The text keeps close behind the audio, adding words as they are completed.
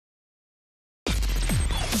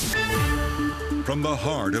from the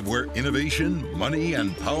heart of where innovation, money,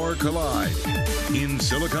 and power collide. In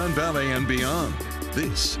Silicon Valley and beyond,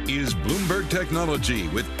 this is Bloomberg Technology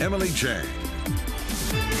with Emily Chang.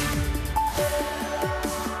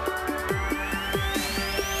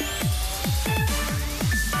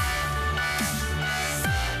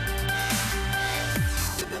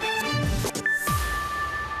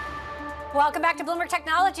 Welcome back to Bloomberg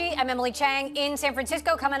Technology. I'm Emily Chang in San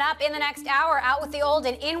Francisco. Coming up in the next hour, out with the old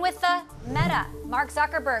and in with the meta. Mark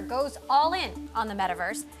Zuckerberg goes all in on the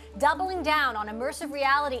metaverse, doubling down on immersive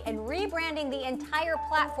reality and rebranding the entire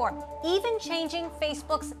platform, even changing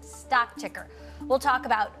Facebook's stock ticker. We'll talk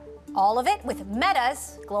about all of it with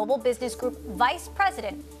Meta's Global Business Group Vice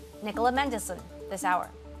President, Nicola Mendelsohn, this hour.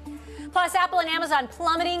 Plus, Apple and Amazon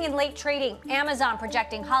plummeting in late trading. Amazon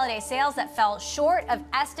projecting holiday sales that fell short of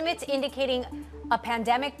estimates, indicating a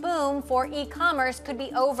pandemic boom for e-commerce could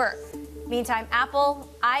be over. Meantime,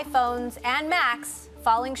 Apple, iPhones, and Macs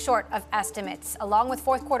falling short of estimates, along with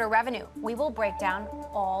fourth quarter revenue. We will break down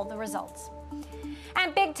all the results.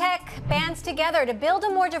 And big tech bands together to build a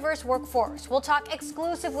more diverse workforce. We'll talk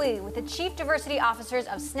exclusively with the chief diversity officers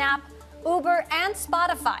of Snap, Uber, and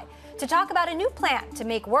Spotify to talk about a new plan to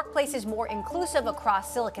make workplaces more inclusive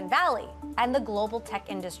across Silicon Valley and the global tech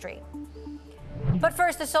industry. But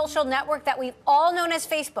first, the social network that we've all known as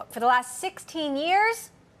Facebook for the last 16 years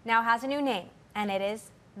now has a new name, and it is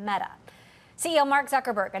Meta. CEO Mark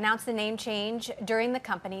Zuckerberg announced the name change during the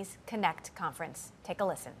company's Connect conference. Take a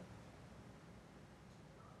listen.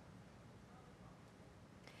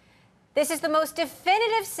 This is the most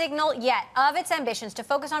definitive signal yet of its ambitions to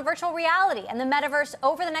focus on virtual reality and the metaverse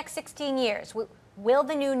over the next 16 years. Will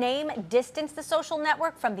the new name distance the social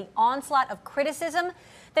network from the onslaught of criticism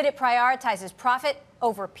that it prioritizes profit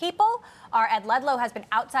over people? Our Ed Ludlow has been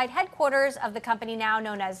outside headquarters of the company now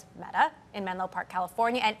known as Meta in Menlo Park,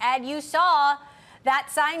 California. And Ed, you saw that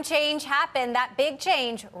sign change happen, that big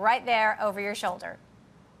change right there over your shoulder.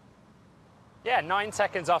 Yeah, 9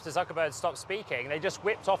 seconds after Zuckerberg stopped speaking, they just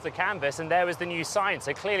whipped off the canvas and there was the new sign.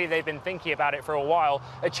 So clearly they've been thinking about it for a while.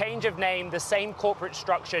 A change of name, the same corporate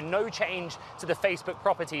structure, no change to the Facebook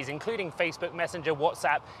properties, including Facebook Messenger,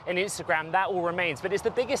 WhatsApp, and Instagram. That all remains. But it's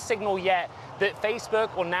the biggest signal yet that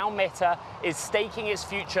Facebook, or now Meta, is staking its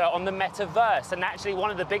future on the metaverse. And actually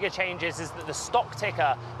one of the bigger changes is that the stock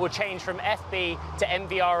ticker will change from FB to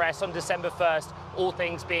MVRS on December 1st, all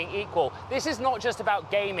things being equal. This is not just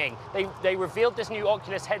about gaming. They revealed this new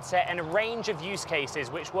Oculus headset and a range of use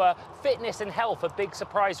cases, which were fitness and health, a big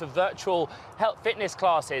surprise for virtual health fitness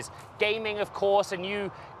classes. Gaming, of course, a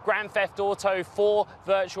new Grand Theft Auto for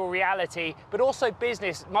virtual reality, but also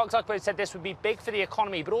business. Mark Zuckerberg said this would be big for the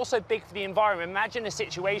economy, but also big for the environment. Imagine a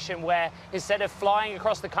situation where instead of flying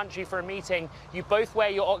across the country for a meeting, you both wear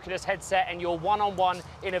your Oculus headset and you're one-on-one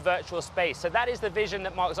in a virtual space. So that is the vision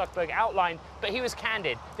that Mark Zuckerberg outlined, but he was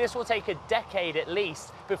candid. This will take a decade at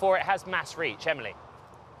least before it has mass reach. Emily.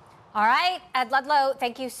 All right, Ed Ludlow,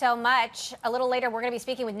 thank you so much. A little later, we're going to be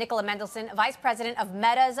speaking with Nicola Mendelsohn, Vice President of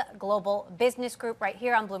Meta's Global Business Group, right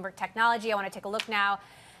here on Bloomberg Technology. I want to take a look now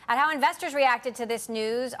at how investors reacted to this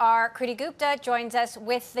news. Our Kriti Gupta joins us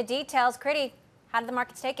with the details. Kriti, how did the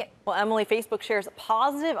markets take it? Well, Emily, Facebook shares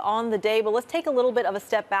positive on the day, but let's take a little bit of a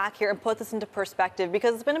step back here and put this into perspective,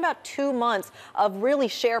 because it's been about 2 months of really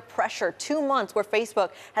share pressure, 2 months where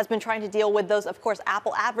Facebook has been trying to deal with those, of course,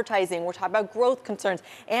 Apple advertising. We're talking about growth concerns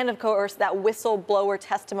and, of course, that whistleblower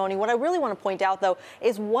testimony. What I really want to point out, though,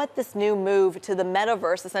 is what this new move to the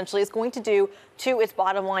metaverse essentially is going to do to its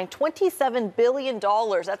bottom line. $27 billion.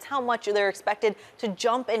 That's how much they're expected to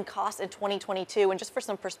jump in cost in 2022. And just for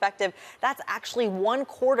some perspective, that's actually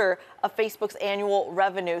 1/4 of Facebook's annual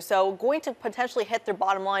revenue. So going to potentially hit their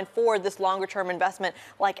bottom line for this longer term investment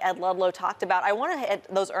like Ed Ludlow talked about. I want to hit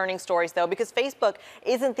those earnings stories, though, because Facebook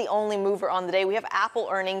isn't the only mover on the day. We have Apple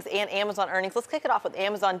earnings and Amazon earnings. Let's kick it off with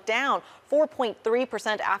Amazon, down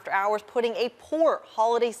 4.3% after hours, putting a poor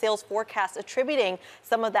holiday sales forecast, attributing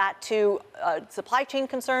some of that to supply chain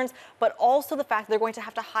concerns, but also the fact that they're going to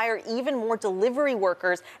have to hire even more delivery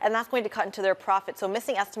workers, and that's going to cut into their profit. So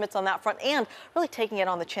missing estimates on that front and really taking it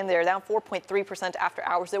on the chin there, down 4.3% after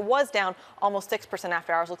hours. It was down almost 6%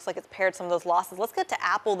 after hours. Looks like it's paired some of those losses. Let's get to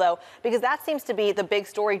Apple, though, because that seems to be the big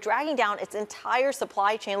story, dragging down its entire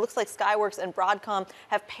supply chain. It looks like Skyworks and Broadcom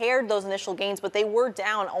have paired those initial gains, but they were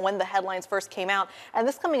down when the headlines first came out. And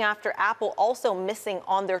this coming after Apple also missing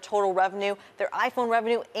on their total revenue, their iPhone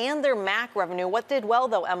revenue, and their Mac revenue. What did well,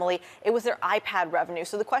 though, Emily? It was their iPad revenue.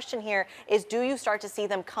 So the question here is, do you start to see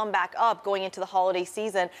them come back up going into the holiday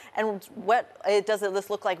season? And what does this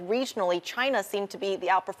look like regionally? China seemed to be the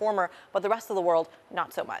outperformer, but the rest of the world,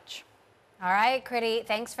 not so much. All right, Kriti,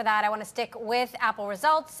 thanks for that. I want to stick with Apple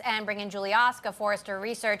results and bring in Julie Osk of Forrester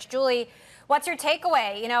Research. Julie, what's your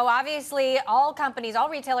takeaway? You know, obviously all companies, all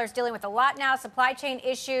retailers dealing with a lot now, supply chain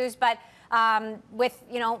issues, but with,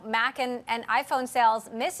 you know, Mac and iPhone sales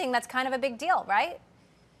missing, that's kind of a big deal, right?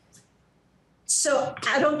 So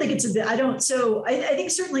I don't think it's a bit, I think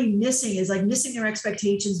certainly missing is like missing their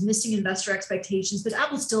expectations, missing investor expectations, but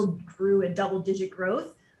Apple still grew at double-digit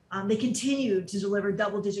growth. They continue to deliver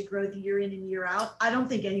double-digit growth year in and year out. I don't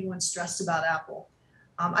think anyone's stressed about Apple.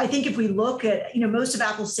 I think if we look at, you know, most of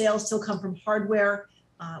Apple's sales still come from hardware.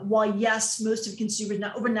 While yes, most of consumers,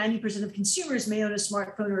 now over 90% of consumers may own a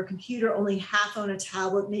smartphone or a computer, only half own a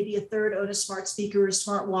tablet, maybe a third own a smart speaker or a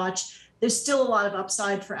smartwatch. There's still a lot of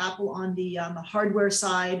upside for Apple on the hardware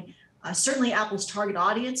side. Certainly Apple's target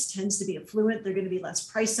audience tends to be affluent. They're going to be less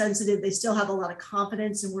price sensitive. They still have a lot of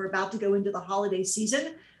confidence, and we're about to go into the holiday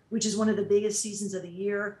season, which is one of the biggest seasons of the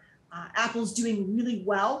year. Apple's doing really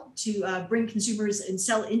well to bring consumers and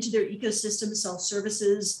sell into their ecosystem, sell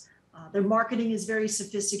services. Their marketing is very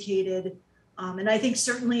sophisticated. And I think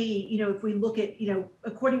certainly, you know, if we look at, you know,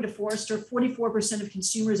 according to Forrester, 44% of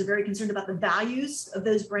consumers are very concerned about the values of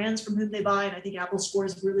those brands from whom they buy. And I think Apple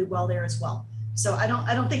scores really well there as well. So I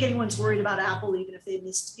don't think anyone's worried about Apple, even if they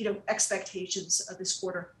missed, you know, expectations of this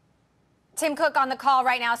quarter. Tim Cook on the call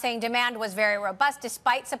right now saying demand was very robust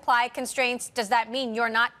despite supply constraints. Does that mean you're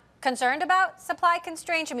not concerned about supply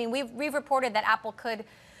constraints? I mean, we've reported that Apple could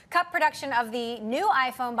cut production of the new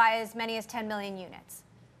iPhone by as many as 10 million units.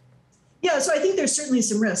 Yeah, so I think there's certainly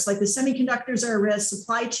some risks, like the semiconductors are a risk,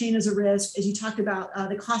 supply chain is a risk. As you talked about,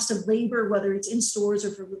 the cost of labor, whether it's in stores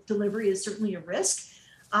or for delivery, is certainly a risk.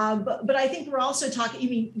 But I think we're also talking, I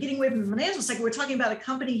mean, getting away from the financial sector, we're talking about a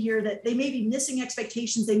company here that they may be missing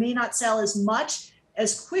expectations. They may not sell as much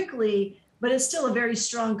as quickly, but it's still a very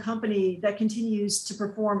strong company that continues to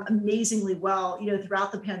perform amazingly well, you know,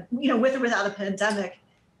 throughout with or without a pandemic.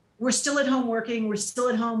 We're still at home working. We're still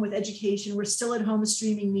at home with education. We're still at home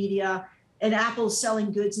streaming media, and Apple's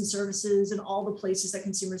selling goods and services in all the places that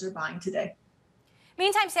consumers are buying today.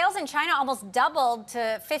 Meantime, sales in China almost doubled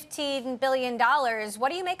to $15 billion.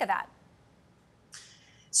 What do you make of that?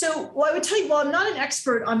 So, well, I would tell you, while I'm not an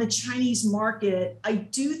expert on the Chinese market, I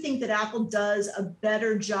do think that Apple does a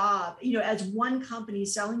better job, you know, as one company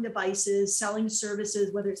selling devices, selling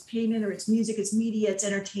services, whether it's payment or it's music, it's media, it's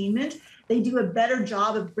entertainment. They do a better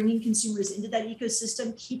job of bringing consumers into that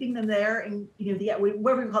ecosystem, keeping them there. And, you know,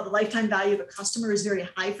 what we call the lifetime value of a customer is very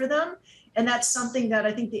high for them. And that's something that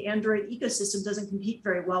I think the Android ecosystem doesn't compete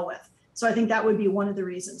very well with. So I think that would be one of the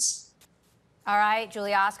reasons. All right,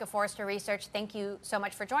 Julie Osk of Forrester Research, thank you so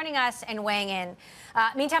much for joining us and weighing in.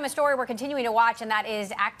 Meantime, a story we're continuing to watch, and that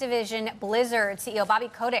is Activision Blizzard CEO Bobby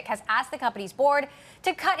Kotick has asked the company's board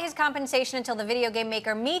to cut his compensation until the video game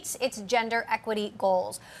maker meets its gender equity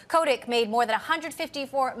goals. Kotick made more than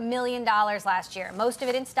 $154 million last year, most of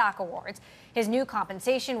it in stock awards. His new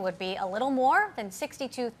compensation would be a little more than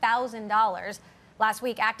 $62,000. Last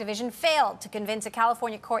week, Activision failed to convince a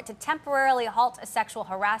California court to temporarily halt a sexual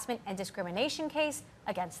harassment and discrimination case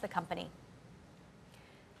against the company.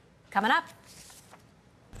 Coming up.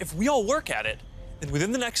 If we all work at it, then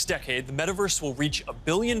within the next decade, the metaverse will reach 1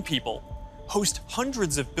 billion people, host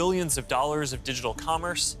hundreds of billions of dollars of digital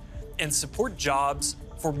commerce, and support jobs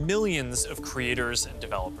for millions of creators and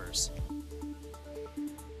developers.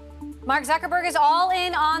 Mark Zuckerberg is all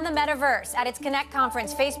in on the metaverse. At its Connect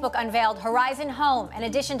conference, Facebook unveiled Horizon Home, in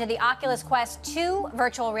addition to the Oculus Quest 2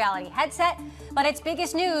 virtual reality headset. But its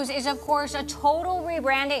biggest news is, of course, a total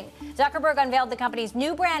rebranding. Zuckerberg unveiled the company's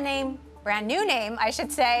new brand new name, I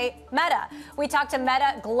should say, Meta. We talked to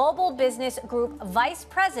Meta Global Business Group Vice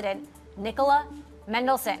President Nicola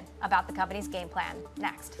Mendelsohn about the company's game plan.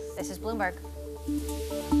 Next, this is Bloomberg.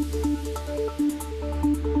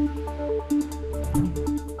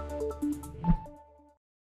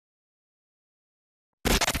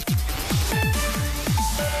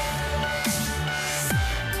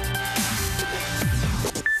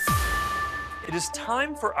 It is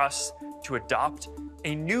time for us to adopt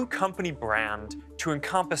a new company brand to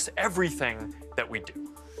encompass everything that we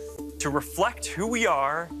do. To reflect who we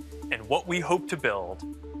are and what we hope to build,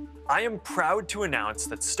 I am proud to announce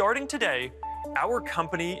that starting today, our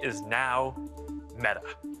company is now Meta.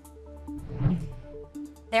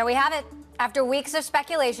 There we have it. After weeks of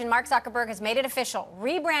speculation, Mark Zuckerberg has made it official,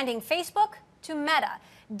 rebranding Facebook to Meta,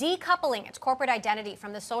 decoupling its corporate identity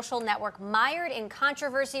from the social network mired in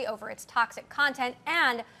controversy over its toxic content,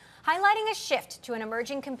 and highlighting a shift to an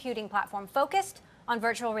emerging computing platform focused on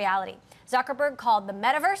virtual reality. Zuckerberg called the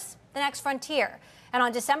metaverse the next frontier. And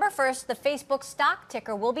on December 1st, the Facebook stock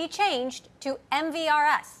ticker will be changed to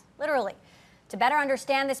MVRS, literally. To better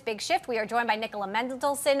understand this big shift, we are joined by Nicola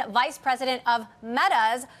Mendelsohn, Vice President of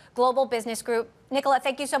Meta's Global Business Group. Nicola,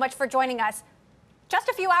 thank you so much for joining us. Just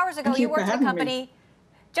a few hours ago, you worked at a company.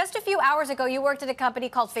 Just a few hours ago, you worked at a company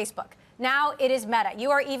called Facebook. Now it is Meta. You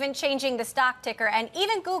are even changing the stock ticker, and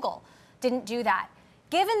even Google didn't do that.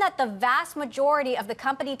 Given that the vast majority of the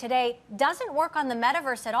company today doesn't work on the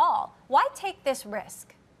metaverse at all, why take this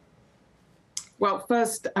risk? Well,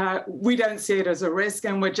 first, we don't see it as a risk,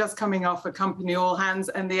 and we're just coming off a company all hands,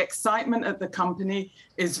 and the excitement at the company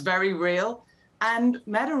is very real. And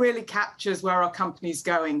Meta really captures where our company's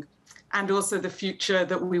going and also the future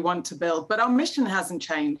that we want to build. But our mission hasn't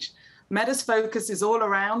changed. Meta's focus is all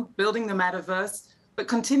around building the metaverse, but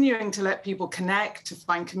continuing to let people connect, to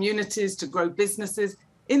find communities, to grow businesses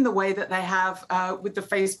in the way that they have with the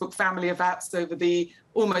Facebook family of apps over the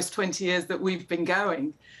almost 20 years that we've been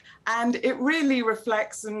going. And it really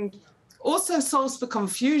reflects and also solves for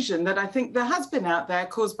confusion that I think there has been out there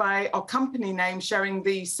caused by our company name sharing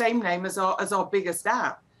the same name as our biggest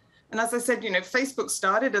app. And as I said, Facebook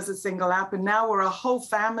started as a single app, and now we're a whole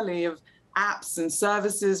family of apps and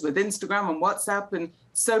services with Instagram and WhatsApp and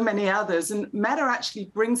so many others. And Meta actually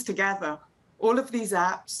brings together all of these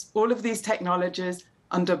apps, all of these technologies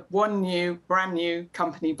under one brand new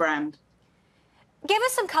company brand. Give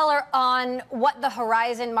us some color on what the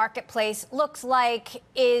Horizon marketplace looks like.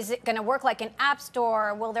 Is it going to work like an app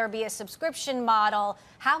store? Will there be a subscription model?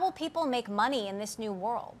 How will people make money in this new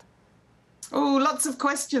world? Oh, lots of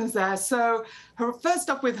questions there. So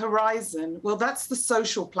first up with Horizon, well, that's the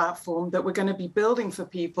social platform that we're going to be building for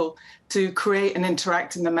people to create and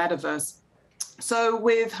interact in the metaverse. So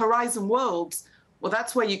with Horizon Worlds, well,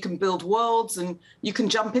 that's where you can build worlds and you can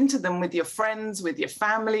jump into them with your friends, with your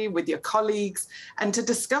family, with your colleagues, and to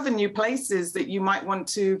discover new places that you might want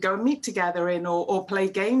to go and meet together in or play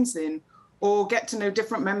games in, or get to know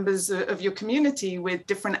different members of your community with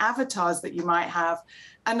different avatars that you might have.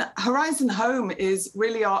 And Horizon Home is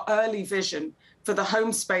really our early vision for the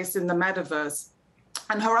home space in the metaverse.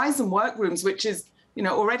 And Horizon Workrooms, which is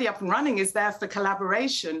already up and running, is there for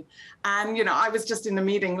collaboration. And I was just in a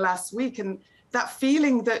meeting last week, and that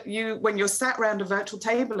feeling that when you're sat around a virtual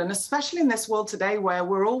table, and especially in this world today where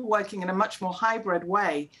we're all working in a much more hybrid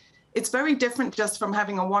way, it's very different just from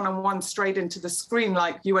having a one-on-one straight into the screen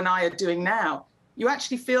like you and I are doing now. You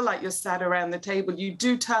actually feel like you're sat around the table. You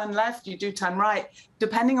do turn left, you do turn right,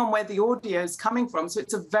 depending on where the audio is coming from. So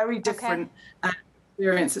it's a very different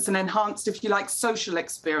experience. It's an enhanced, if you like, social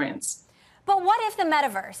experience. But what if the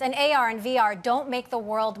metaverse and AR and VR don't make the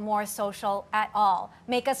world more social at all,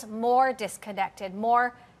 make us more disconnected,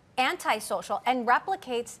 more antisocial, and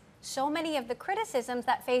replicates so many of the criticisms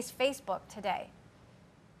that face Facebook today?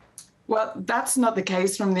 Well, that's not the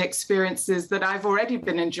case from the experiences that I've already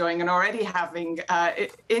been enjoying and already having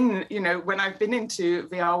when I've been into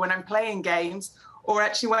VR, when I'm playing games, or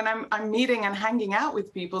actually when I'm meeting and hanging out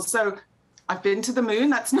with people. So I've been to the moon.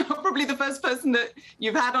 That's not probably the first person that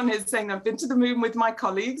you've had on here saying I've been to the moon with my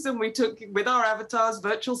colleagues, and we took with our avatars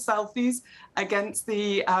virtual selfies against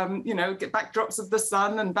the backdrops of the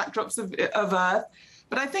sun and backdrops of Earth.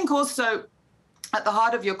 But I think also at the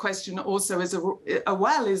heart of your question also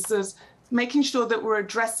is making sure that we're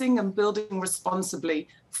addressing and building responsibly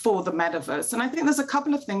for the metaverse. And I think there's a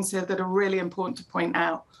couple of things here that are really important to point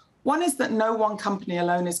out. One is that no one company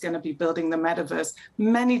alone is going to be building the metaverse.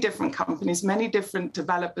 Many different companies, many different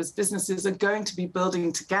developers, businesses are going to be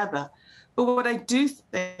building together. But what I do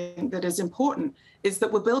think that is important is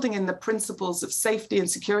that we're building in the principles of safety and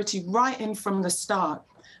security right in from the start.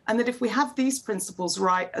 And that if we have these principles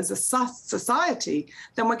right as a society,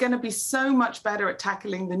 then we're going to be so much better at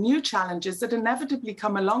tackling the new challenges that inevitably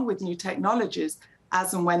come along with new technologies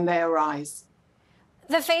as and when they arise.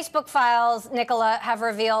 The Facebook files, Nicola, have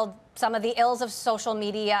revealed some of the ills of social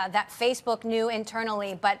media that Facebook knew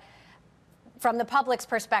internally, but from the public's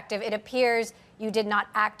perspective, it appears you did not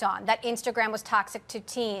act on. That Instagram was toxic to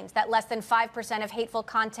teens, that less than 5% of hateful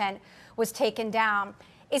content was taken down.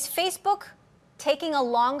 Is Facebook taking a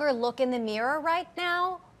longer look in the mirror right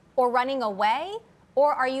now, or running away?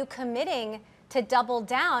 Or are you committing to double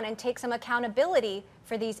down and take some accountability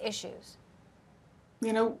for these issues?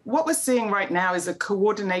 What we're seeing right now is a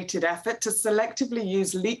coordinated effort to selectively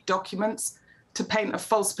use leaked documents to paint a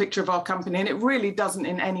false picture of our company. And it really doesn't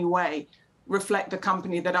in any way reflect the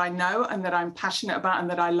company that I know and that I'm passionate about and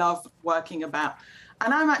that I love working about.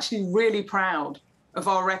 And I'm actually really proud of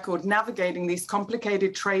our record navigating these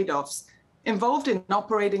complicated trade-offs involved in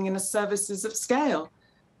operating in a services of scale.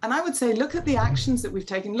 And I would say, look at the actions that we've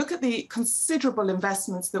taken, look at the considerable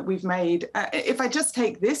investments that we've made. If I just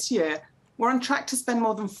take this year, we're on track to spend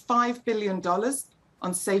more than $5 billion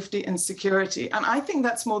on safety and security. And I think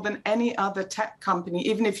that's more than any other tech company,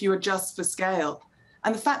 even if you adjust for scale.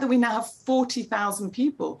 And the fact that we now have 40,000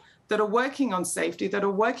 people that are working on safety, that are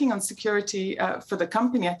working on security for the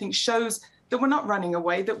company, I think shows that we're not running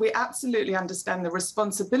away, that we absolutely understand the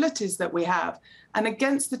responsibilities that we have. And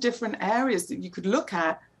against the different areas that you could look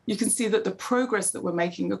at, you can see that the progress that we're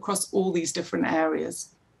making across all these different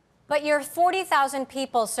areas. But you're 40,000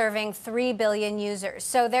 people serving 3 billion users.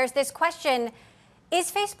 So there's this question,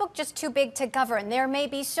 is Facebook just too big to govern? There may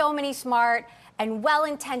be so many smart and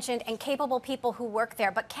well-intentioned and capable people who work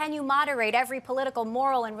there, but can you moderate every political,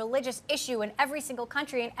 moral, and religious issue in every single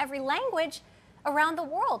country and every language around the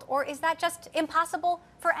world? Or is that just impossible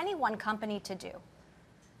for any one company to do?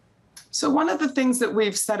 So one of the things that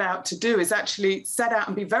we've set out to do is actually set out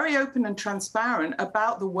and be very open and transparent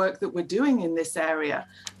about the work that we're doing in this area.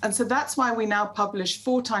 And so that's why we now publish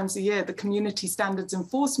 4 times a year the Community Standards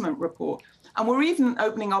Enforcement Report. And we're even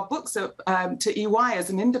opening our books up to EY as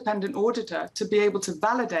an independent auditor to be able to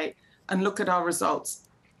validate and look at our results.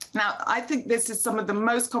 Now, I think this is some of the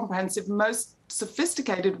most comprehensive, most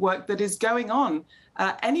sophisticated work that is going on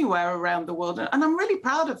anywhere around the world. And I'm really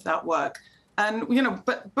proud of that work. And, you know,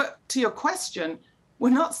 but to your question, we're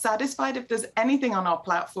not satisfied if there's anything on our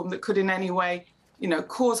platform that could in any way, you know,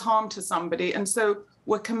 cause harm to somebody. And so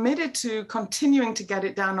we're committed to continuing to get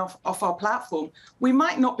it down off our platform. We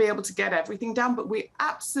might not be able to get everything down, but we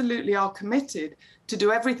absolutely are committed to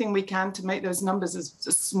do everything we can to make those numbers as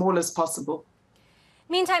small as possible.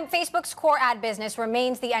 Meantime, Facebook's core ad business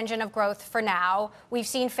remains the engine of growth for now. We've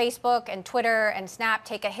seen Facebook and Twitter and Snap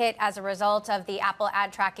take a hit as a result of the Apple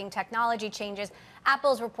ad tracking technology changes.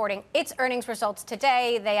 Apple's reporting its earnings results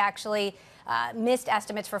today. They actually missed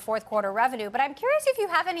estimates for fourth quarter revenue. But I'm curious if you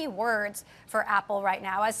have any words for Apple right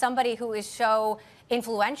now, as somebody who is so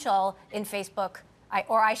influential in Facebook,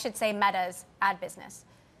 or I should say Meta's ad business.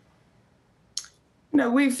 No,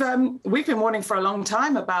 we've been warning for a long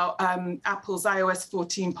time about Apple's iOS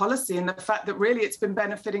 14 policy and the fact that really it's been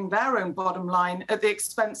benefiting their own bottom line at the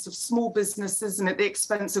expense of small businesses and at the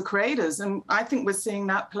expense of creators. And I think we're seeing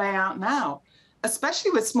that play out now,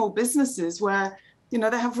 especially with small businesses where, you know,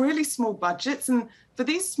 they have really small budgets. And for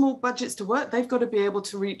these small budgets to work, they've got to be able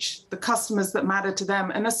to reach the customers that matter to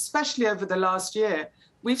them. And especially over the last year,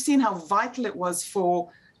 we've seen how vital it was for,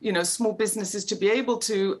 you know, small businesses to be able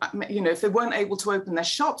to, you know, if they weren't able to open their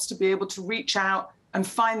shops, to be able to reach out and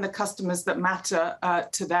find the customers that matter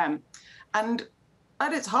to them. And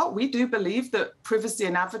at its heart, we do believe that privacy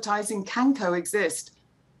and advertising can coexist,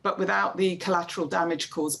 but without the collateral damage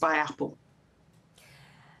caused by Apple.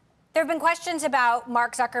 There have been questions about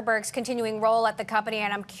Mark Zuckerberg's continuing role at the company,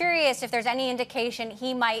 and I'm curious if there's any indication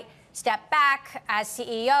he might step back as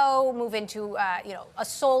CEO, move into a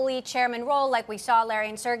solely chairman role like we saw Larry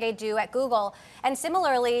and Sergey do at Google. And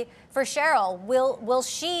similarly for Sheryl, will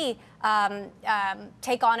she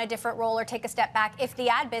take on a different role or take a step back if the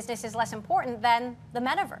ad business is less important than the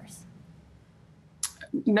metaverse?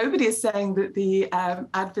 Nobody is saying that the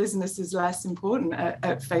ad business is less important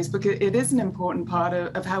at Facebook. It is an important part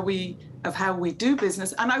of how we do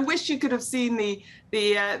business. And I wish you could have seen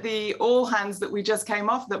the all hands that we just came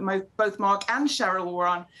off that both Mark and Sheryl were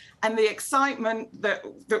on, and the excitement that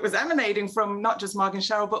was emanating from not just Mark and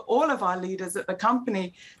Sheryl, but all of our leaders at the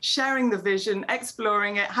company, sharing the vision,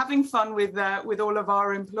 exploring it, having fun with all of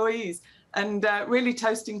our employees, and really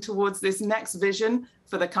toasting towards this next vision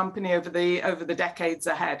for the company over the decades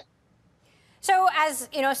ahead. So as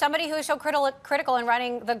you know, somebody who is so critical in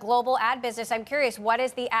running the global ad business, I'm curious, what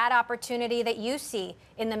is the ad opportunity that you see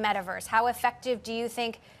in the metaverse? How effective do you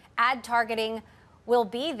think ad targeting will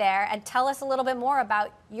be there? And tell us a little bit more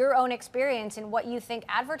about your own experience and what you think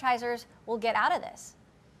advertisers will get out of this.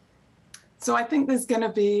 So I think there's going to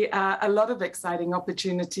be a lot of exciting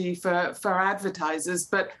opportunity for advertisers,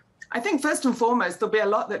 but I think first and foremost, there'll be a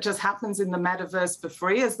lot that just happens in the metaverse for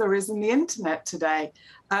free, as there is in the internet today.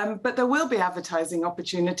 But there will be advertising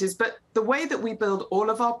opportunities. But the way that we build all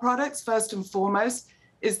of our products, first and foremost,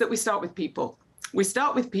 is that we start with people. We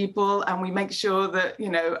start with people and we make sure that, you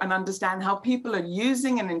know, and understand how people are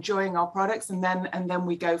using and enjoying our products, and then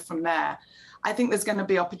we go from there. I think there's going to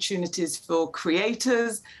be opportunities for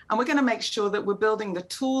creators, and we're going to make sure that we're building the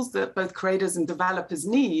tools that both creators and developers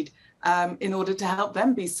need in order to help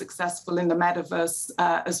them be successful in the metaverse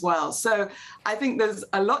as well. So I think there's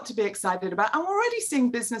a lot to be excited about. And we're already seeing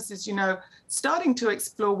businesses, you know, starting to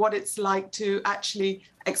explore what it's like to actually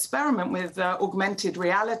experiment with augmented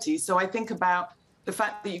reality. So I think about the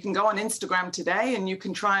fact that you can go on Instagram today and you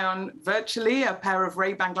can try on virtually a pair of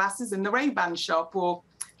Ray-Ban glasses in the Ray-Ban shop, or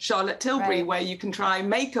Charlotte Tilbury, right, where you can try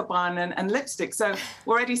makeup on and lipstick. So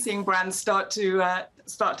we're already seeing brands start to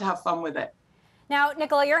start to have fun with it. Now,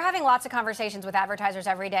 Nicola, you're having lots of conversations with advertisers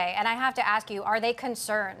every day, and I have to ask you, are they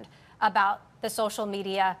concerned about the social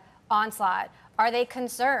media onslaught? Are they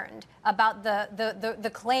concerned about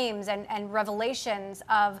the claims and revelations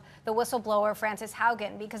of the whistleblower Frances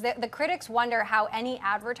Haugen? Because the critics wonder how any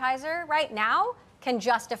advertiser right now can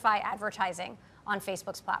justify advertising on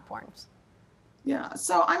Facebook's platforms. Yeah,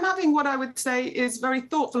 so I'm having what I would say is very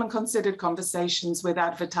thoughtful and considered conversations with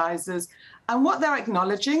advertisers. And what they're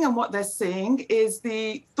acknowledging and what they're seeing is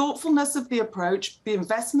the thoughtfulness of the approach, the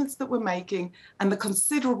investments that we're making, and the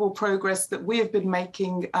considerable progress that we have been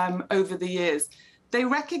making over the years. They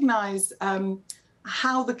recognize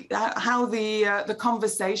how the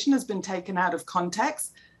conversation has been taken out of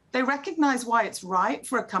context. They recognize why it's right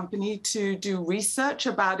for a company to do research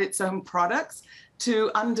about its own products,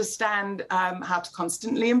 to understand how to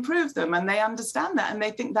constantly improve them. And they understand that, and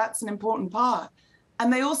they think that's an important part.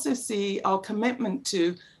 And they also see our commitment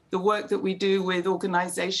to the work that we do with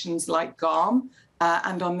organizations like GARM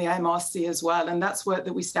and on the MRC as well. And that's work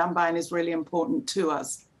that we stand by and is really important to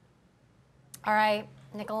us. All right,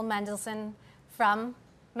 Nicola Mendelsohn from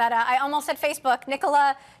Meta. I almost said Facebook.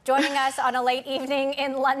 Nicola joining us on a late evening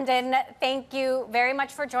in London. Thank you very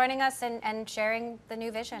much for joining us and sharing the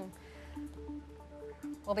new vision.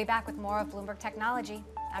 We'll be back with more of Bloomberg Technology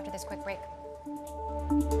after this quick break.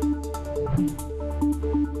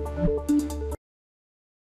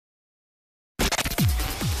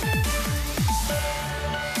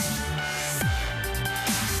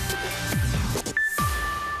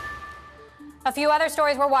 A few other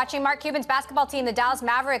stories we're watching. Mark Cuban's basketball team, the Dallas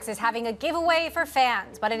Mavericks, is having a giveaway for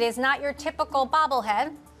fans, but it is not your typical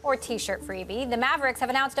bobblehead or t-shirt freebie. The Mavericks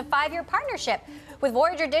have announced a 5-year partnership with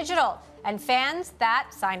Voyager Digital, and fans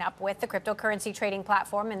that sign up with the cryptocurrency trading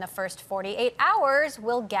platform in the first 48 hours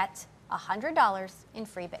will get $100 in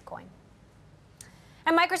free Bitcoin.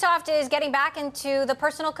 And Microsoft is getting back into the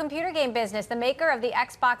personal computer game business. The maker of the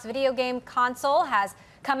Xbox video game console has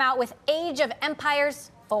come out with Age of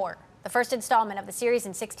Empires 4. The first installment of the series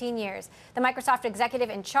in 16 years. The Microsoft executive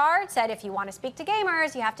in charge said if you want to speak to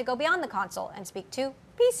gamers, you have to go beyond the console and speak to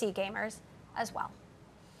PC gamers as well.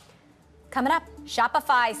 Coming up,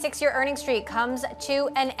 Shopify's 6-year earnings streak comes to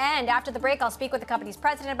an end. After the break, I'll speak with the company's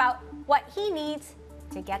president about what he needs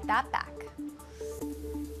to get that back.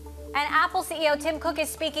 And Apple CEO Tim Cook is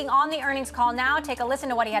speaking on the earnings call now. Take a listen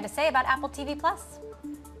to what he had to say about Apple TV+.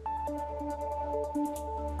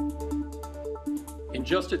 In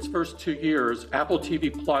just its first 2 years, Apple TV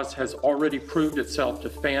Plus has already proved itself to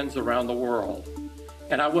fans around the world.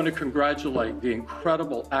 And I want to congratulate the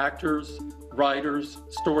incredible actors, writers,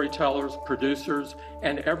 storytellers, producers,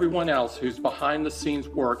 and everyone else whose behind-the-scenes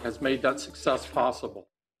work has made that success possible.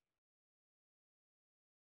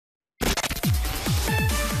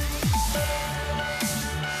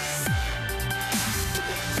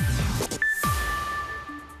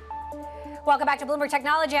 Welcome back to Bloomberg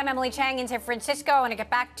Technology. I'm Emily Chang in San Francisco. I want to get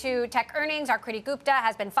back to tech earnings. Our Kriti Gupta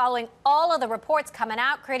has been following all of the reports coming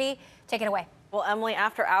out. Kriti, take it away. Well, Emily,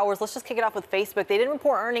 after hours, let's just kick it off with Facebook. They didn't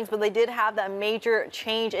report earnings, but they did have that major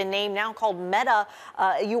change in name now called Meta.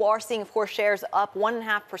 You are seeing, of course, shares up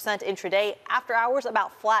 1.5% intraday. After hours,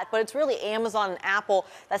 about flat, but it's really Amazon and Apple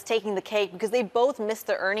that's taking the cake because they both missed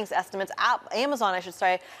their earnings estimates. Amazon, I should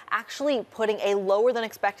say, actually putting a lower than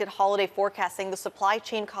expected holiday forecast, saying the supply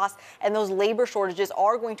chain costs and those labor shortages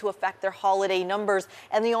are going to affect their holiday numbers.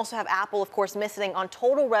 And then you also have Apple, of course, missing on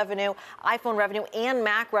total revenue, iPhone revenue, and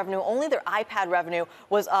Mac revenue. Only their iPad revenue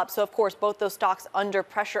was up. So, of course, both those stocks under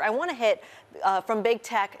pressure. I want to hit from big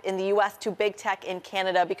tech in the U.S. to big tech in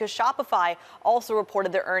Canada because Shopify also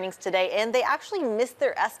reported their earnings today, and they actually missed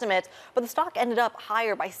their estimates, but the stock ended up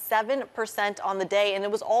higher by 7% on the day, and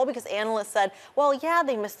it was all because analysts said, well, yeah,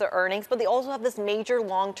 they missed their earnings, but they also have this major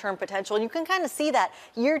long-term potential, and you can kind of see that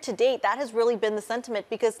year to date. That has really been the sentiment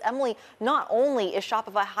because, Emily, not only is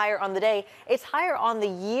Shopify higher on the day, it's higher on the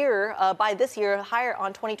year, by this year, higher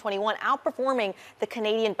on 2021, outperforming the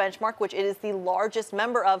Canadian benchmark, which it is the largest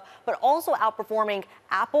member of, but also outperforming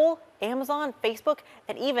Apple, Amazon, Facebook,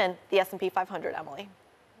 and even the S&P 500, Emily.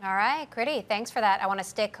 All right, Kriti, thanks for that. I want to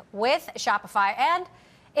stick with Shopify and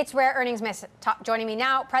its rare earnings miss. Joining me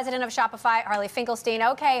now, president of Shopify, Harley Finkelstein.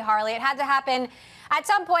 Okay, Harley, it had to happen at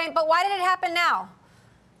some point, but why did it happen now?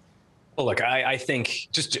 Well, look, I think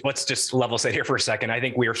let's just level set here for a second. I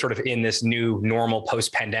think we are sort of in this new normal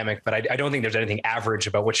post-pandemic, but I don't think there's anything average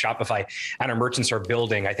about what Shopify and our merchants are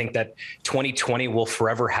building. I think that 2020 will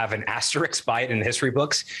forever have an asterisk by it in the history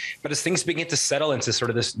books. But as things begin to settle into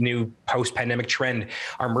sort of this new post-pandemic trend,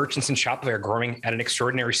 our merchants in Shopify are growing at an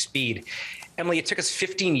extraordinary speed. Emily, it took us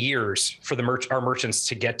 15 years for our merchants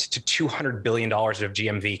to get to $200 billion of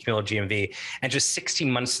GMV, cumulative GMV, and just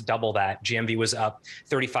 16 months to double that. GMV was up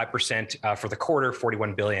 35% for the quarter,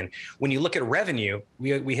 41 billion. When you look at revenue,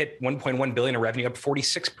 we hit 1.1 billion in revenue, up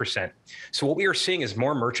 46%. So what we are seeing is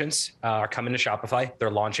more merchants are coming to Shopify.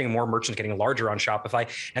 They're launching, more merchants getting larger on Shopify,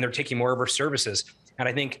 and they're taking more of our services. And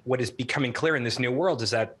I think what is becoming clear in this new world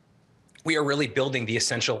is that we are really building the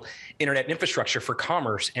essential internet infrastructure for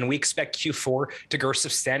commerce, and we expect Q4 to grow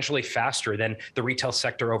substantially faster than the retail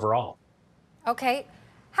sector overall. Okay.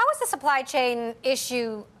 How is the supply chain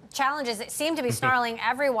issue challenges that seem to be snarling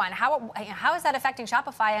everyone? How is that affecting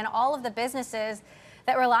Shopify and all of the businesses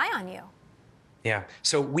that rely on you? Yeah,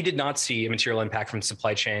 so we did not see a material impact from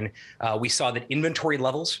supply chain. We saw that inventory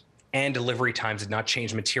levels and delivery times did not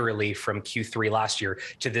change materially from Q3 last year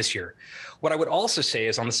to this year. What I would also say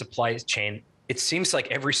is on the supply chain, it seems like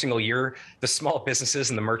every single year, the small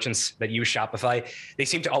businesses and the merchants that use Shopify, they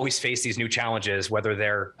seem to always face these new challenges, whether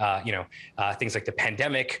they're things like the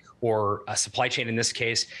pandemic or supply chain in this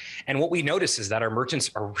case. And what we notice is that our merchants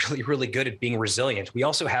are really, really good at being resilient. We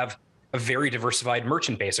also have a very diversified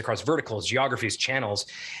merchant base across verticals, geographies, channels,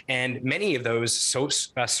 and many of those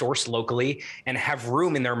source locally and have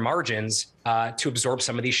room in their margins to absorb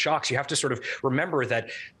some of these shocks. You have to sort of remember that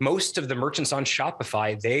most of the merchants on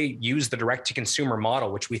Shopify, they use the direct-to-consumer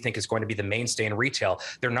model, which we think is going to be the mainstay in retail.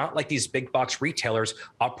 They're not like these big box retailers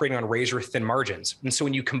operating on razor-thin margins. And so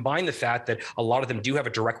when you combine the fact that a lot of them do have a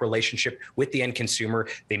direct relationship with the end consumer,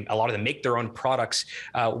 a lot of them make their own products,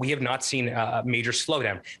 we have not seen a major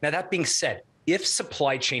slowdown. Now, that being said, if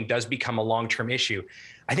supply chain does become a long-term issue,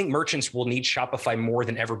 I think merchants will need Shopify more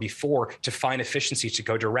than ever before to find efficiencies to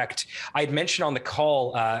go direct. I had mentioned on the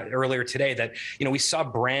call earlier today that we saw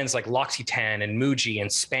brands like L'Occitane and Muji and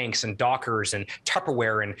Spanx and Dockers and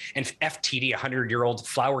Tupperware and FTD, a 100-year-old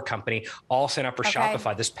flour company, all sign up for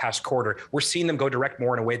Shopify this past quarter. We're seeing them go direct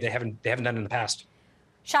more in a way they haven't done in the past.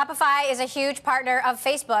 Shopify is a huge partner of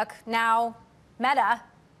Facebook, now Meta.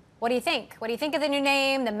 What do you think? What do you think of the new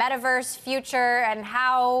name, the metaverse future, and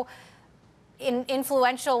how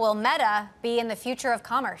influential will Meta be in the future of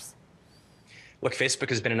commerce? Look, Facebook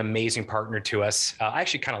has been an amazing partner to us. I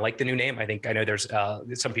actually kind of like the new name. I know there's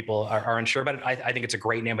some people are unsure about it. I think it's a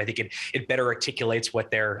great name. I think it better articulates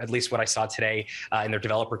what at least what I saw today in their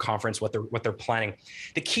developer conference, what they're planning.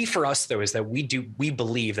 The key for us though is that we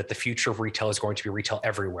believe that the future of retail is going to be retail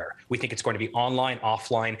everywhere. We think it's going to be online,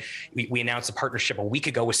 offline. We announced a partnership a week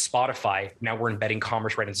ago with Spotify. Now we're embedding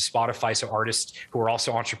commerce right into Spotify, so artists who are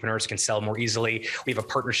also entrepreneurs can sell more easily. We have a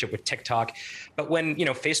partnership with TikTok. But when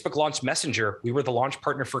Facebook launched Messenger, we were the launch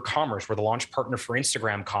partner for commerce. We're the launch partner for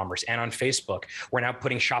Instagram commerce and on Facebook. We're now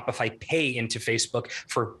putting Shopify Pay into Facebook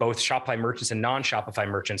for both Shopify merchants and non-Shopify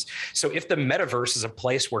merchants. So if the metaverse is a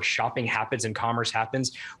place where shopping happens and commerce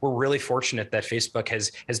happens, we're really fortunate that Facebook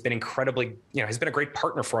has been incredibly, has been a great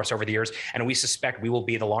partner for us over the years. And we suspect we will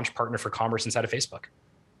be the launch partner for commerce inside of Facebook.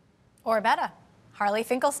 Or Meta. Harley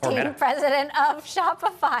Finkelstein, president of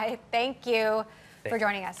Shopify. Thank you for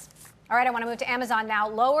joining us. All right, I want to move to Amazon now.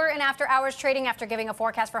 Lower in after-hours trading after giving a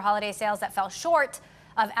forecast for holiday sales that fell short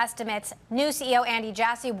of estimates. New CEO Andy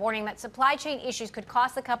Jassy warning that supply chain issues could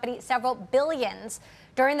cost the company several billions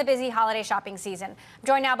during the busy holiday shopping season. I'm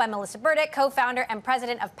joined now by Melissa Burdick, co-founder and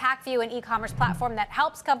president of PackView, an e-commerce platform that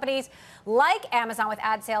helps companies like Amazon with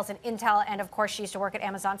ad sales and intel. And of course, she used to work at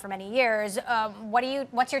Amazon for many years.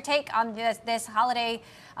 What's your take on this holiday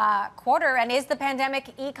quarter? And is the pandemic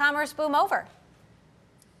e-commerce boom over?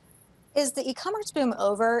 Is the e-commerce boom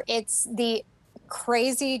over? It's the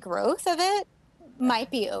crazy growth of it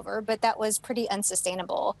might be over, but that was pretty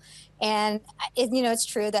unsustainable. And it's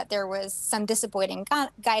true that there was some disappointing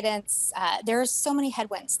guidance. There's so many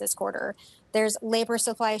headwinds this quarter. There's labor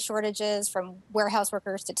supply shortages from warehouse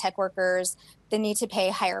workers to tech workers, the need to pay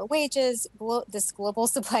higher wages, this global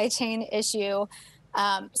supply chain issue.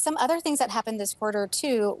 Some other things that happened this quarter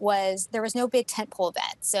too was there was no big tentpole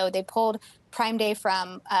event. So they pulled Prime Day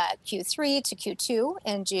from Q3 to Q2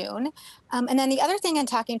 in June. And then the other thing in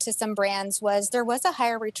talking to some brands was there was a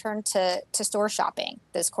higher return to store shopping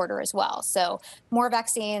this quarter as well. So more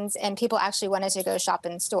vaccines and people actually wanted to go shop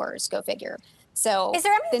in stores, go figure. So what's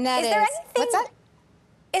that?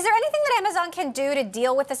 Is there anything that Amazon can do to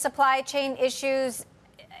deal with the supply chain issues,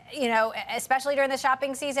 especially during the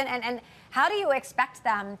shopping season? And how do you expect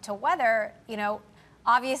them to weather,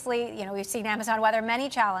 obviously, we've seen Amazon weather many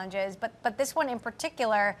challenges, but this one in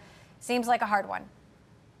particular seems like a hard one.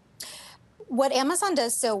 What Amazon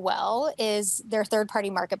does so well is their third-party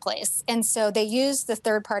marketplace. And so they use the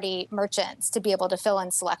third-party merchants to be able to fill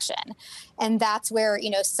in selection. And that's where,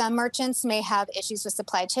 some merchants may have issues with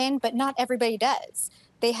supply chain, but not everybody does.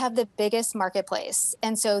 They have the biggest marketplace.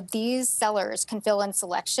 And so these sellers can fill in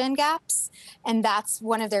selection gaps. And that's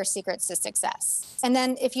one of their secrets to success. And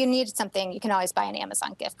then if you need something, you can always buy an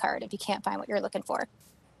Amazon gift card if you can't find what you're looking for.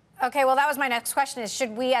 Okay, well, that was my next question is,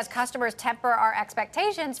 should we as customers temper our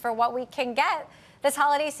expectations for what we can get this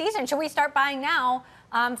holiday season? Should we start buying now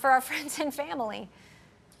for our friends and family?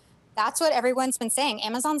 That's what everyone's been saying.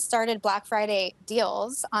 Amazon started Black Friday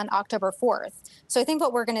deals on October 4th. So I think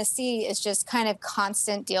what we're going to see is just kind of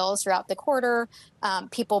constant deals throughout the quarter,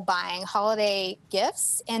 people buying holiday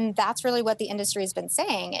gifts. And that's really what the industry has been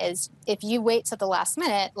saying is if you wait till the last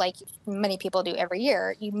minute, like many people do every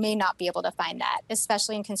year, you may not be able to find that,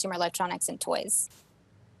 especially in consumer electronics and toys.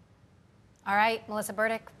 All right, Melissa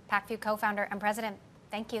Burdick, PacView co-founder and president,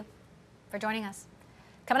 thank you for joining us.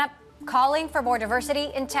 Coming up, calling for more diversity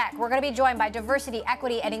in tech. We're going to be joined by diversity,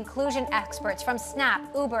 equity, and inclusion experts from Snap,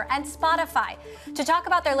 Uber, and Spotify to talk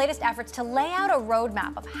about their latest efforts to lay out a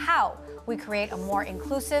roadmap of how we create a more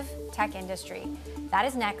inclusive tech industry. That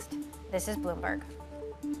is next. This is Bloomberg.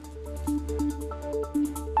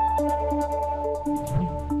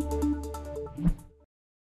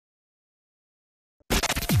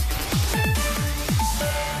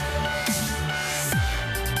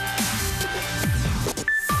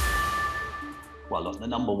 Well, look, the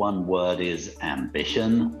number one word is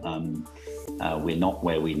ambition. We're not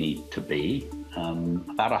where we need to be.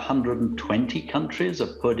 About 120 countries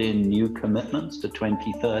have put in new commitments to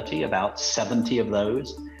 2030. About 70 of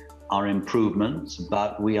those are improvements,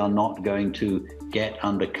 but we are not going to get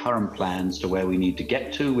under current plans to where we need to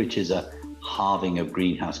get to, which is a halving of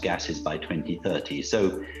greenhouse gases by 2030.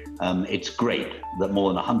 So it's great that more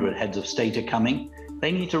than 100 heads of state are coming.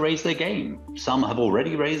 They need to raise their game. Some have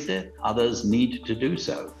already raised it, others need to do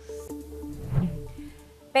so.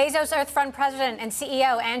 Bezos Earth Fund president and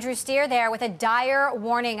CEO Andrew Steer there with a dire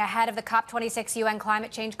warning ahead of the COP26 UN climate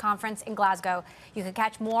change conference in Glasgow. You can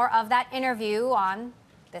catch more of that interview on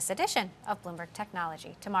this edition of Bloomberg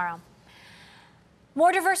Technology tomorrow.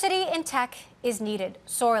 More diversity in tech is needed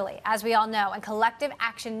sorely, as we all know, and collective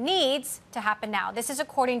action needs to happen now. This is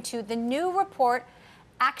according to the new report,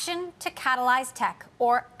 Action to Catalyze Tech,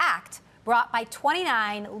 or ACT, brought by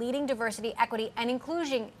 29 leading diversity, equity, and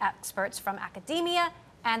inclusion experts from academia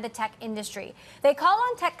and the tech industry. They call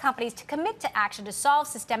on tech companies to commit to action to solve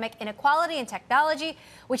systemic inequality in technology,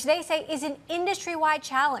 which they say is an industry-wide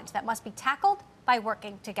challenge that must be tackled by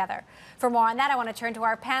working together. For more on that, I want to turn to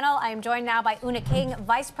our panel. I am joined now by Una King,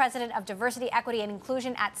 Vice President of Diversity, Equity, and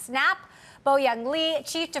Inclusion at Snap, Bo-Young Lee,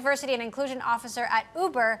 Chief Diversity and Inclusion Officer at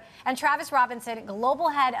Uber, and Travis Robinson, Global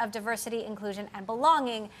Head of Diversity, Inclusion, and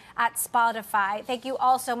Belonging at Spotify. Thank you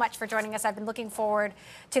all so much for joining us. I've been looking forward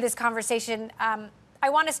to this conversation. I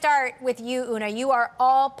want to start with you, Una. You are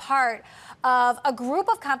all part of a group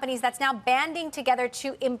of companies that's now banding together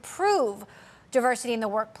to improve diversity in the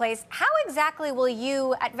workplace. How exactly will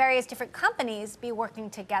you at various different companies be working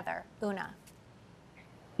together, Una?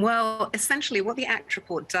 Well, essentially what the ACT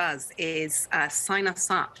report does is sign us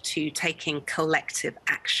up to taking collective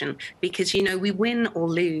action because, we win or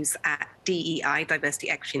lose at DEI, diversity,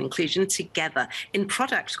 equity, and inclusion together in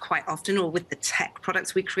product quite often, or with the tech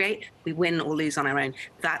products we create, we win or lose on our own.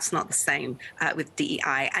 That's not the same with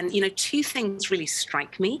DEI. And, two things really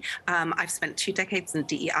strike me. I've spent 2 decades in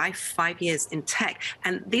DEI, 5 years in tech.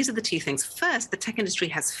 And these are the two things. First, the tech industry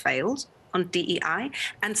has failed on DEI.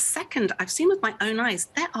 And second, I've seen with my own eyes,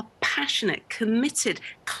 there are passionate, committed,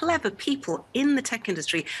 clever people in the tech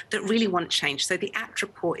industry that really want change. So the ACT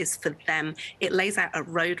report is for them. It lays out a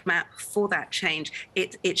roadmap for that change.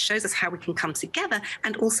 It shows us how we can come together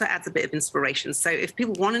and also adds a bit of inspiration. So if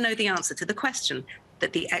people want to know the answer to the question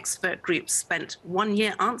that the expert group spent 1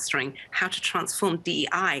 year answering, how to transform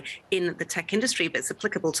DEI in the tech industry, but it's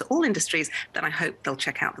applicable to all industries, then I hope they'll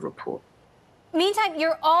check out the report. Meantime,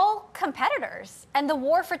 you're all competitors, and the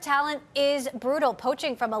war for talent is brutal.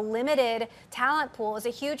 Poaching from a limited talent pool is a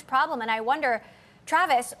huge problem. And I wonder,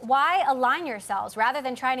 Travis, why align yourselves rather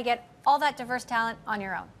than trying to get all that diverse talent on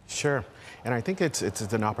your own? Sure. And I think it's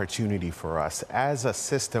an opportunity for us. As a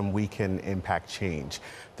system, we can impact change.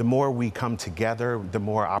 The more we come together, the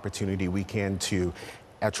more opportunity we can to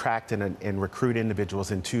attract and recruit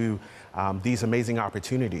individuals into these amazing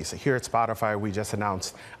opportunities. Here at Spotify, we just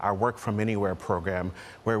announced our Work From Anywhere program,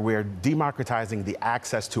 where we're democratizing the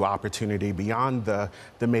access to opportunity beyond the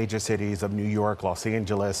major cities of New York, Los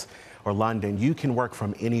Angeles, or London. You can work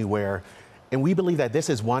from anywhere And we believe that this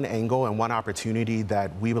is one angle and one opportunity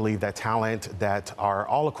that we believe that talent that are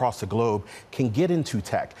all across the globe can get into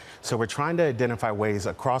tech. So we're trying to identify ways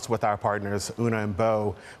across with our partners, Una and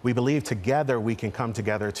Bo. We believe together we can come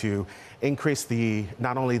together to increase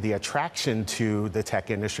not only the attraction to the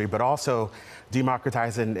tech industry, but also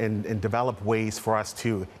democratize and develop ways for us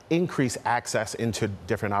to increase access into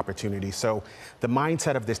different opportunities. So the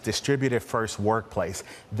mindset of this distributed first workplace,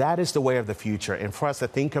 that is the way of the future. And for us to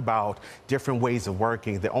think about different ways of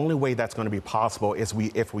working, the only way that's going to be possible is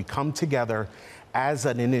if we come together as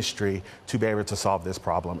an industry to be able to solve this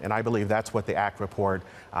problem. And I believe that's what the ACT report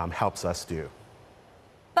helps us do.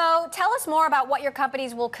 Bo, tell us more about what your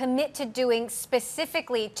companies will commit to doing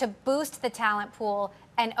specifically to boost the talent pool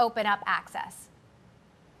and open up access.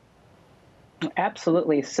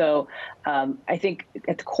 Absolutely. So I think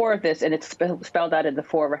at the core of this, and it's spelled out in the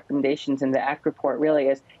 4 recommendations in the ACT report, really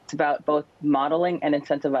is it's about both modeling and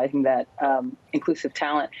incentivizing that inclusive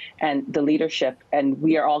talent and the leadership. And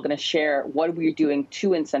we are all going to share what we're doing to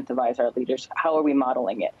incentivize our leaders. How are we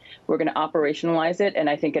modeling it? We're going to operationalize it. And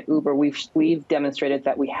I think at Uber, we've demonstrated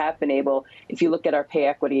that we have been able, if you look at our pay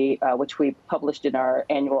equity, which we published in our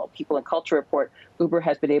annual People and Culture report, Uber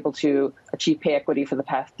has been able to achieve pay equity for the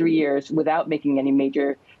past 3 years without making any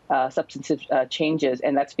major substantive changes.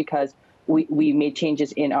 And that's because we made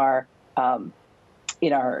changes in our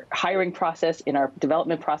hiring process, in our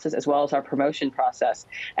development process, as well as our promotion process.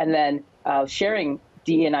 And then sharing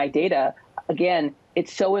D&I data, again,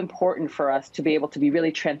 it's so important for us to be able to be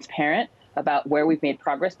really transparent about where we've made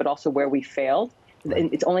progress, but also where we failed.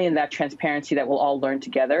 And it's only in that transparency that we'll all learn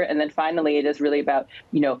together. And then finally, it is really about,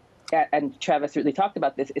 and Travis really talked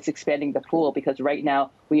about this, it's expanding the pool, because right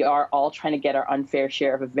now we are all trying to get our unfair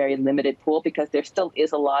share of a very limited pool, because there still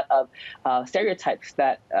is a lot of stereotypes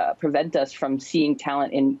that prevent us from seeing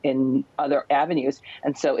talent in other avenues.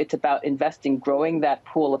 And so it's about investing, growing that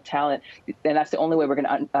pool of talent. And that's the only way we're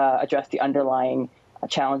going to address the underlying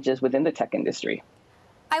challenges within the tech industry.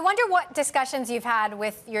 I wonder what discussions you've had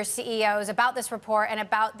with your CEOs about this report and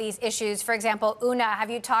about these issues. For example, Una, have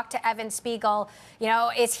you talked to Evan Spiegel?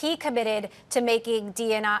 Is he committed to making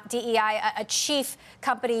DEI a chief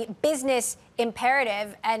company business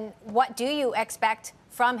imperative? And what do you expect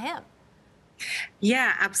from him?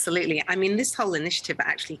 Yeah, absolutely. I mean, this whole initiative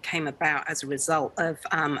actually came about as a result of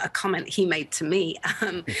a comment he made to me,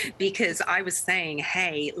 because I was saying,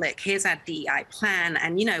 hey, look, here's our DEI plan.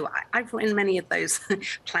 And, I've written many of those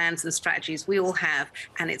plans and strategies we all have.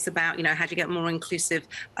 And it's about, how do you get more inclusive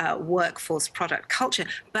workforce, product, culture.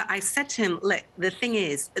 But I said to him, look, the thing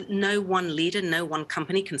is, no one leader, no one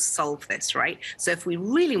company can solve this, right? So if we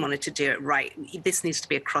really wanted to do it right, this needs to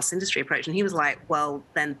be a cross-industry approach. And he was like, well,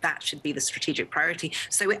 then that should be the strategic priority.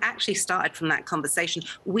 So it actually started from that conversation.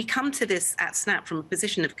 We come to this at Snap from a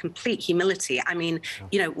position of complete humility. I mean,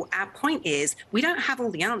 our point is we don't have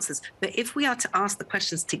all the answers, but if we are to ask the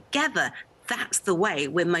questions together, that's the way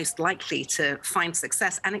we're most likely to find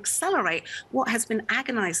success and accelerate what has been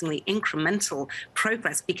agonizingly incremental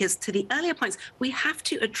progress. Because to the earlier points, we have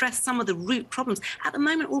to address some of the root problems. At the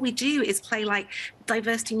moment, all we do is play like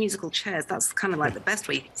diversity musical chairs. That's kind of like the best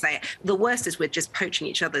way you can say it. The worst is we're just poaching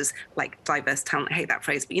each other's like diverse talent. I hate that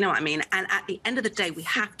phrase, but you know what I mean? And at the end of the day, we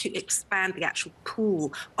have to expand the actual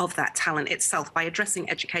pool of that talent itself by addressing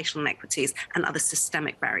educational inequities and other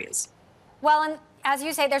systemic barriers. Well, and as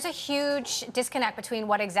you say, there's a huge disconnect between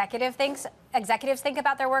what executives think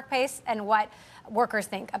about their workplace and what workers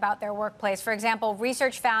think about their workplace. For example,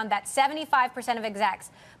 research found that 75% of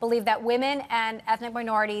execs believe that women and ethnic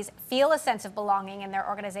minorities feel a sense of belonging in their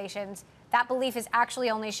organizations. That belief is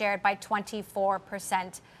actually only shared by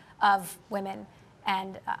 24% of women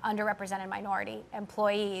and underrepresented minority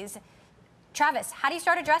employees. Travis, how do you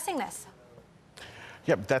start addressing this?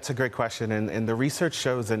 Yep, that's a great question. And the research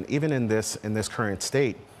shows, and even in this current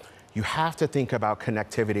state, you have to think about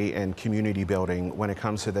connectivity and community building when it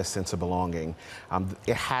comes to this sense of belonging.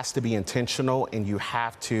 It has to be intentional, and you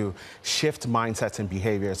have to shift mindsets and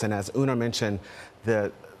behaviors. And as Una mentioned,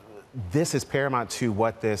 this is paramount to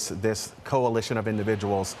what this coalition of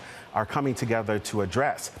individuals are coming together to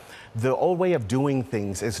address. The old way of doing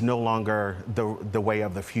things is no longer the way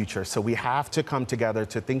of the future. So we have to come together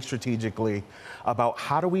to think strategically about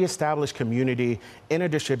how do we establish community in a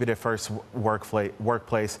distributed first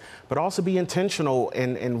workplace, but also be intentional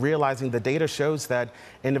in realizing the data shows that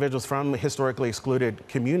individuals from historically excluded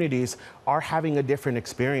communities are having a different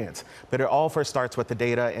experience. But it all first starts with the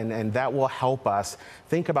data, and that will help us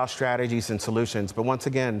think about strategies and solutions. But once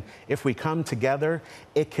again, if we come together,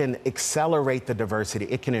 it can accelerate the diversity.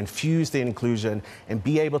 It can infuse the inclusion and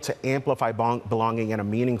be able to amplify belonging in a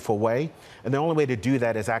meaningful way. And the only way to do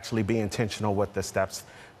that is actually be intentional with the steps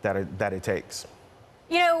that it takes.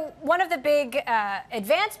 You know, one of the big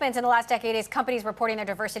advancements in the last decade is companies reporting their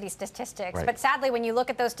diversity statistics. Right. But sadly, when you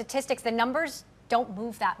look at those statistics, the numbers don't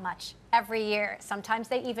move that much every year. Sometimes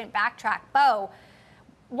they even backtrack. Bo,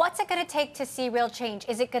 what's it going to take to see real change?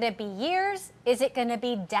 Is it going to be years? Is it going to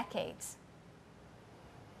be decades?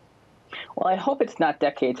 Well, I hope it's not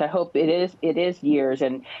decades. I hope it is years.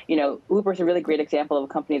 And, you know, Uber is a really great example of a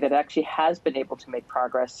company that actually has been able to make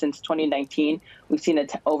progress. Since 2019, we've seen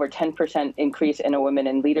over 10% increase in women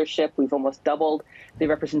in leadership. We've almost doubled the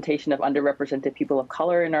representation of underrepresented people of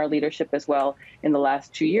color in our leadership as well in the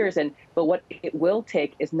last 2 years. But what it will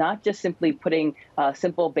take is not just simply putting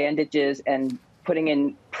simple bandages and putting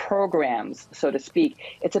in programs, so to speak.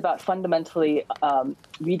 It's about fundamentally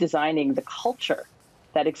redesigning the culture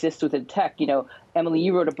that exists within tech. You know, Emily,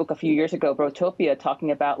 you wrote a book a few years ago, Brotopia,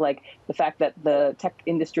 talking about like the fact that the tech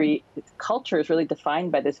industry culture is really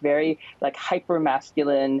defined by this very like hyper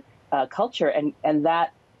masculine culture, and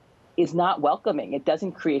that is not welcoming. It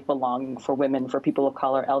doesn't create belonging for women, for people of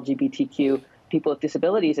color, LGBTQ, people with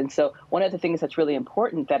disabilities. And so one of the things that's really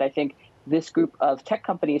important that I think this group of tech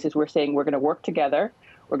companies is we're saying we're going to work together.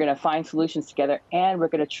 We're going to find solutions together, and we're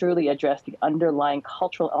going to truly address the underlying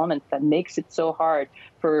cultural elements that makes it so hard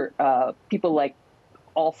for people like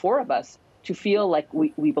all four of us to feel like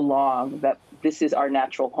we belong, that this is our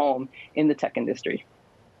natural home in the tech industry.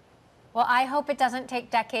 Well, I hope it doesn't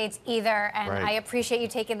take decades either, and Right. I appreciate you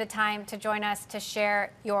taking the time to join us to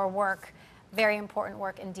share your work. Very important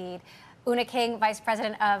work indeed. Una King, Vice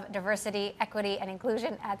President of Diversity, Equity, and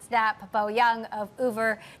Inclusion at Snap, Bo Young of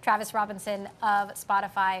Uber, Travis Robinson of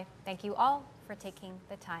Spotify. Thank you all for taking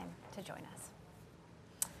the time to join us.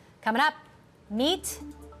 Coming up, meet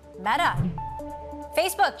Meta.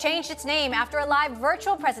 Facebook changed its name after a live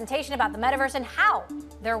virtual presentation about the metaverse and how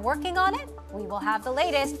they're working on it. We will have the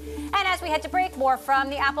latest. And as we head to break, more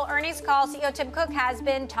from the Apple earnings call. CEO Tim Cook has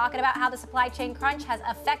been talking about how the supply chain crunch has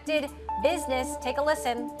affected business. Take a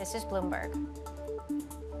listen. This is Bloomberg.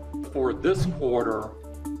 For this quarter,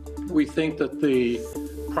 we think that the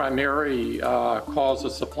primary cause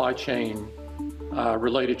of supply chain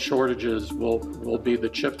related shortages will be the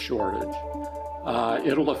chip shortage.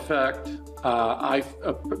 It'll affect,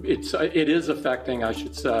 it is affecting, I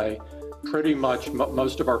should say, pretty much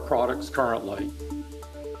most of our products currently.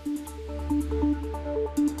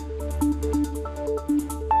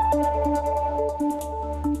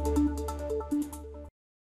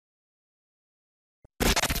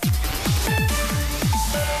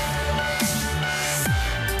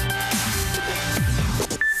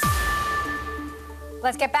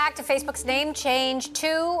 Let's get back to Facebook's name change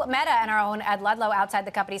to Meta and our own Ed Ludlow outside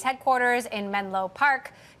the company's headquarters in Menlo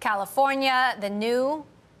Park, California. The new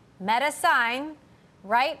Meta sign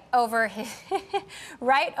right over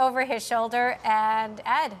his shoulder. And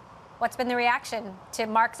Ed, what's been the reaction to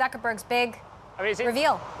Mark Zuckerberg's big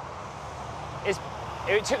reveal?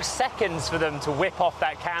 It took seconds for them to whip off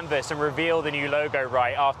that canvas and reveal the new logo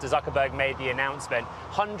right after Zuckerberg made the announcement.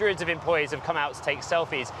 Hundreds of employees have come out to take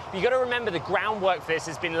selfies. But you've got to remember the groundwork for this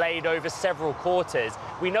has been laid over several quarters.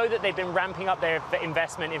 We know that they've been ramping up their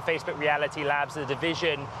investment in Facebook Reality Labs, the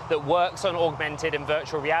division that works on augmented and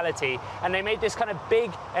virtual reality. And they made this kind of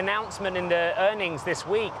big announcement in the earnings this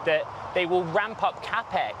week that they will ramp up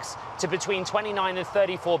CapEx to between $29 and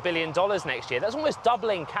 $34 billion next year. That's almost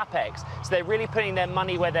doubling CapEx. So they're really putting their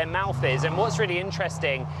money where their mouth is. And what's really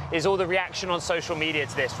interesting is all the reaction on social media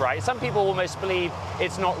to this, right? Some people almost believe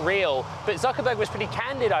it's not real. But Zuckerberg was pretty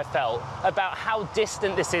candid, I felt, about how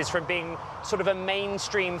distant this is from being sort of a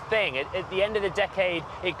mainstream thing. At the end of the decade,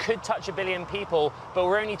 it could touch 1 billion people, but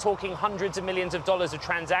we're only talking hundreds of millions of dollars of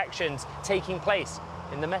transactions taking place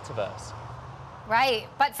in the metaverse. Right,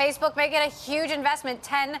 but Facebook making a huge investment,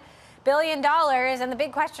 $10 billion, and the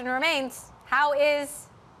big question remains, how is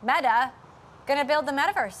Meta going to build the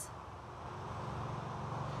metaverse?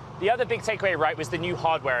 The other big takeaway, right, was the new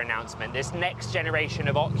hardware announcement, this next generation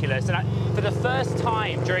of Oculus. And for the first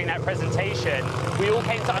time during that presentation, we all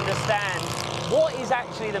came to understand what is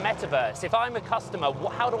actually the metaverse? If I'm a customer,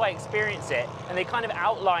 how do I experience it? And they kind of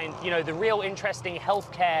outlined, you know, the real interesting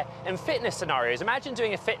healthcare and fitness scenarios. Imagine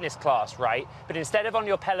doing a fitness class, right? But instead of on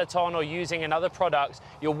your Peloton or using another product,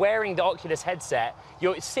 you're wearing the Oculus headset.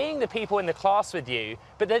 You're seeing the people in the class with you,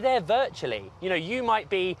 but they're there virtually. You know, you might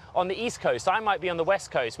be on the East Coast, I might be on the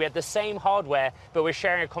West Coast. We have the same hardware, but we're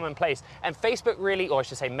sharing a common place. And Facebook really, or I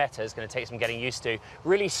should say Meta, is going to take some getting used to,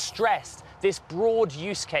 really stressed this broad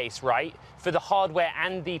use case, right, for the hardware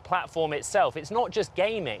and the platform itself. It's not just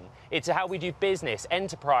gaming, it's how we do business,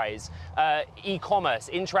 enterprise, e-commerce,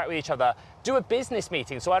 interact with each other, do a business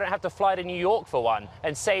meeting so I don't have to fly to New York for one,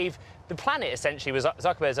 and save the planet, essentially, was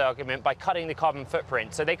Zuckerberg's argument, by cutting the carbon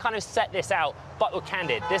footprint. So they kind of set this out, but were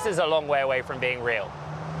candid. This is a long way away from being real.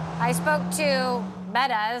 I spoke to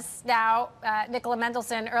Meta's now, Nicola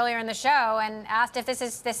Mendelsohn, earlier in the show and asked if this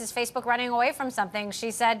is Facebook running away from something. She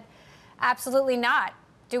said, absolutely not.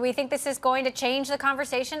 Do we think this is going to change the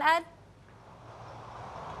conversation, Ed?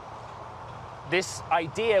 This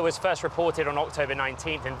idea was first reported on October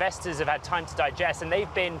 19th. Investors have had time to digest, and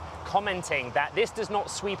they've been commenting that this does not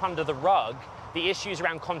sweep under the rug the issues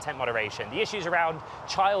around content moderation, the issues around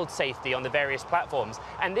child safety on the various platforms.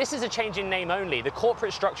 And this is a change in name only. The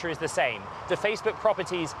corporate structure is the same. The Facebook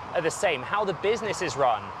properties are the same. How the business is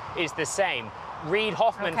run is the same. Reid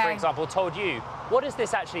Hoffman, for example, told you, what does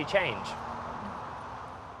this actually change?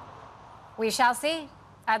 We shall see.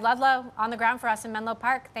 Ed Ludlow on the ground for us in Menlo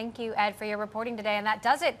Park. Thank you, Ed, for your reporting today. And that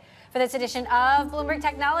does it for this edition of Bloomberg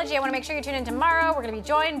Technology. I want to make sure you tune in tomorrow. We're going to be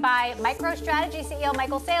joined by MicroStrategy CEO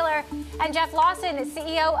Michael Saylor and Jeff Lawson,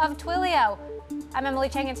 CEO of Twilio. I'm Emily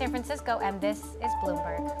Chang in San Francisco, and this is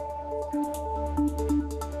Bloomberg.